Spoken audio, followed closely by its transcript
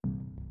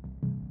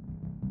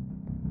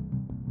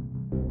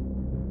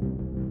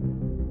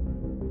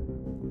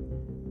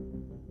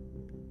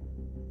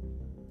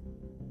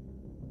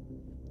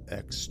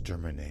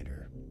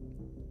exterminator.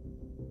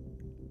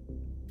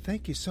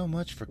 Thank you so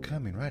much for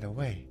coming right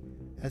away.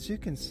 As you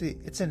can see,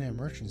 it's an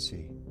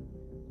emergency.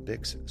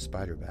 Bix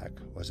Spiderback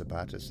was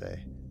about to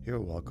say, "You're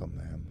welcome,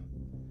 ma'am,"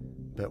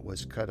 but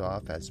was cut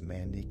off as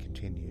Mandy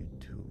continued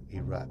to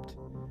erupt.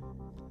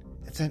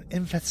 "It's an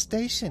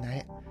infestation.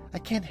 I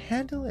can't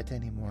handle it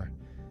anymore.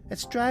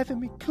 It's driving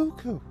me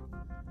cuckoo."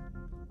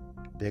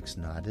 Bix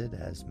nodded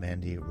as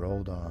Mandy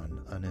rolled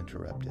on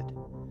uninterrupted.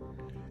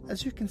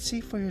 "As you can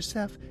see for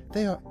yourself,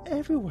 they are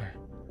everywhere.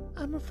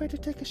 I'm afraid to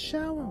take a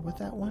shower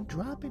without one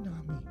dropping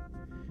on me.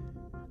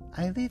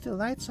 I leave the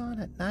lights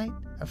on at night,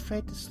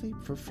 afraid to sleep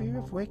for fear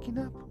of waking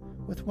up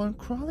with one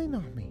crawling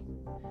on me.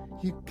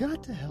 You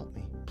got to help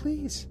me,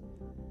 please.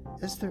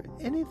 Is there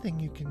anything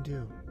you can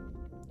do?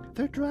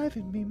 They're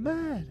driving me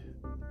mad."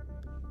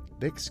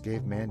 Bix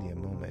gave Mandy a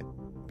moment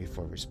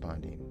before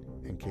responding,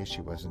 in case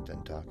she wasn't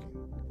done talking.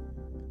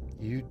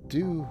 "You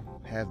do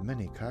have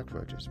many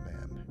cockroaches,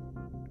 ma'am,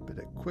 but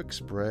a quick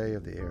spray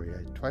of the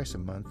area twice a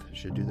month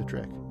should do the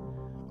trick."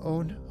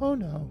 Oh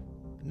no.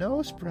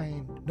 No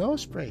spraying, no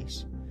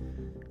sprays.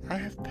 I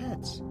have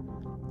pets.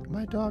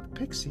 My dog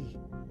Pixie,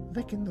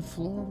 licking the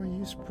floor where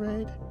you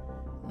sprayed.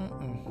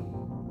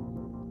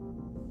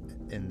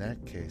 In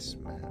that case,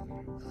 ma'am,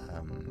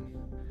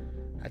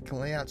 I can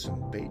lay out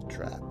some bait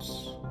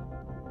traps.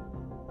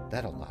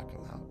 That'll knock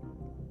him out.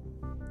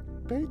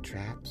 Bait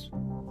traps?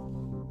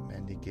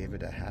 Mandy gave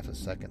it a half a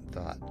second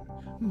thought.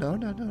 No,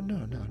 that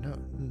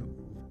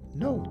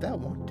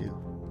won't do.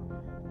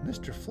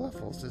 Mr.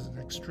 Fluffles is an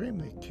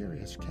extremely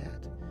curious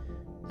cat,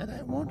 and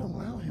I won't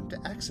allow him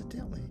to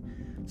accidentally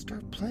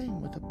start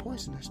playing with a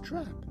poisonous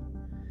trap.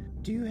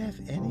 Do you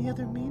have any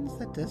other means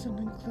that doesn't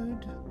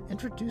include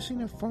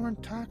introducing a foreign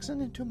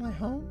toxin into my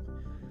home?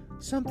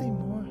 Something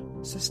more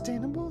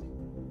sustainable?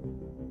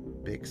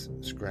 Bix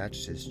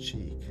scratched his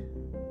cheek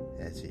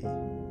as he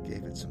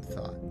gave it some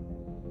thought.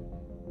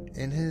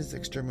 In his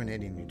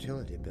exterminating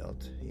utility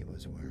belt he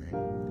was wearing,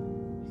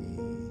 he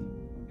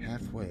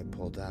halfway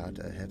pulled out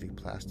a heavy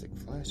plastic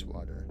fly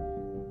swatter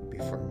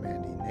before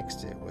Mandy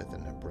nixed it with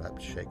an abrupt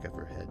shake of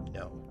her head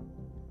no.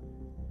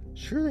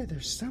 Surely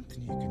there's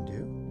something you can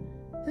do.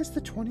 It's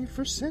the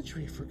 21st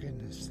century, for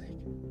goodness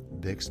sake.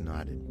 Bix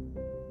nodded.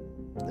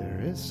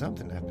 There is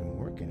something I've been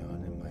working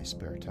on in my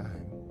spare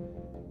time.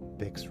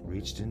 Bix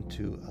reached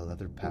into a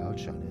leather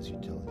pouch on his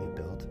utility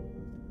belt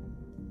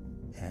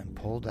and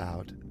pulled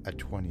out a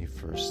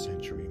 21st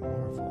century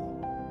marvel.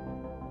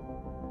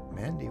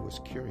 Mandy was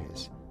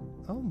curious.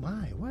 Oh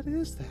my, what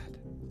is that?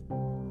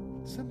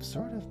 Some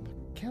sort of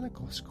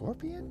mechanical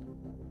scorpion?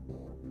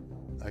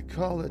 I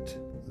call it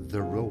the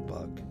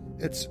Robug.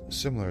 Its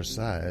similar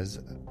size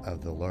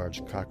of the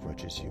large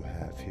cockroaches you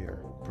have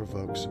here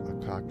provokes a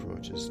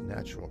cockroach's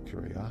natural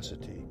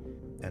curiosity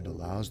and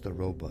allows the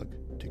Robug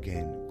to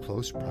gain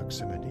close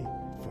proximity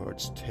for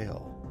its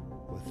tail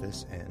with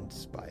this end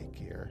spike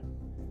here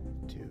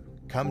to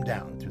come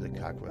down through the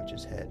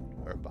cockroach's head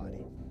or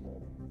body.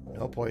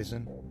 No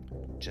poison,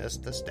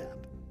 just a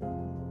stab.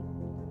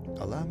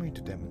 Allow me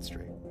to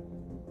demonstrate.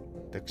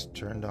 Bix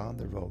turned on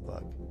the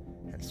Robug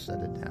and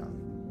set it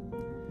down.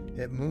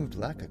 It moved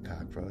like a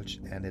cockroach,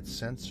 and its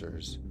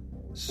sensors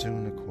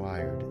soon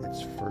acquired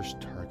its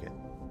first target.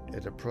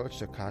 It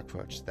approached a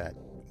cockroach that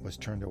was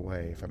turned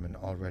away from an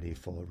already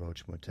full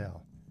roach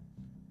motel.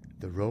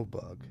 The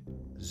Robug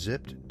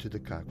zipped to the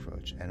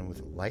cockroach and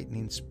with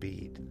lightning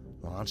speed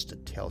launched a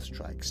tail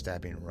strike,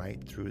 stabbing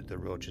right through the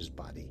roach's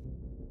body.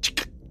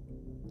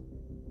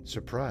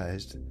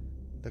 Surprised,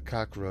 the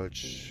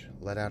cockroach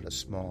let out a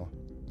small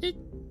eek.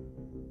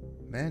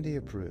 Mandy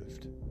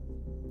approved,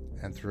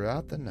 and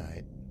throughout the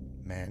night,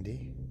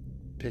 Mandy,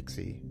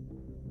 Pixie,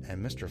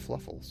 and Mr.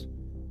 Fluffles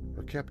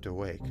were kept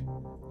awake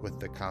with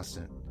the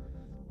constant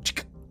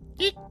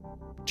eek,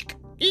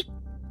 eek,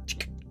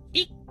 eek,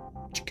 eek,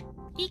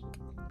 eek,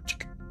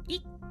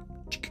 eek,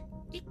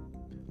 eek,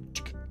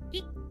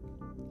 eek,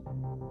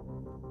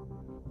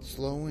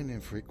 slowing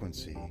in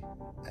frequency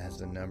as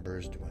the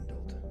numbers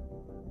dwindled.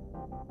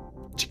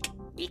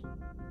 Eek,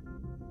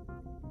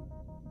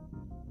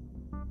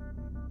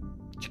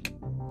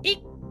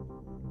 eek,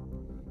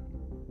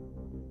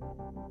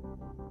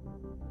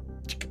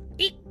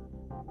 eek.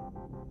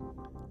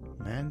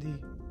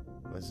 Mandy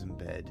was in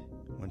bed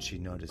when she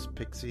noticed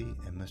Pixie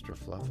and Mr.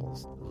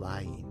 Fluffles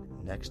lying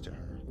next to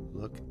her.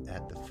 Look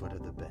at the foot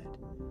of the bed.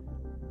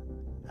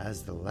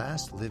 As the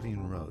last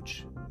living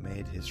roach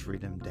made his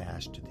freedom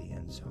dash to the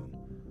end zone,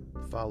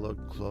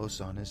 followed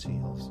close on his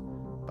heels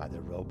by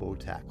the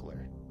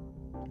robo-tackler,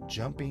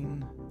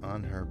 jumping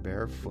on her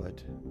bare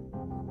foot,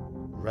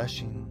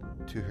 rushing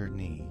to her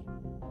knee,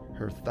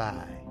 her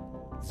thigh,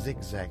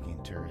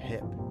 zigzagging to her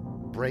hip,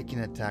 breaking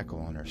a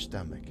tackle on her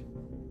stomach.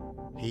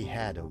 He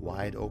had a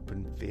wide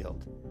open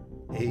field.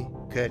 He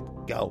could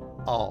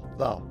go all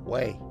the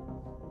way.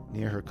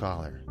 Near her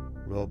collar,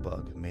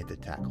 Robug made the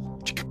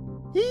tackle.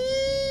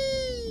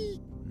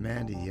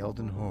 Mandy yelled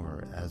in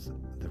horror as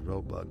the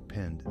Robug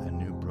pinned a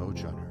new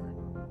brooch on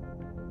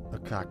her. A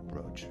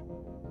cockroach.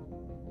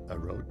 A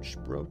roach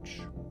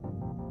brooch?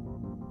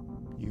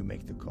 You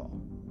make the call.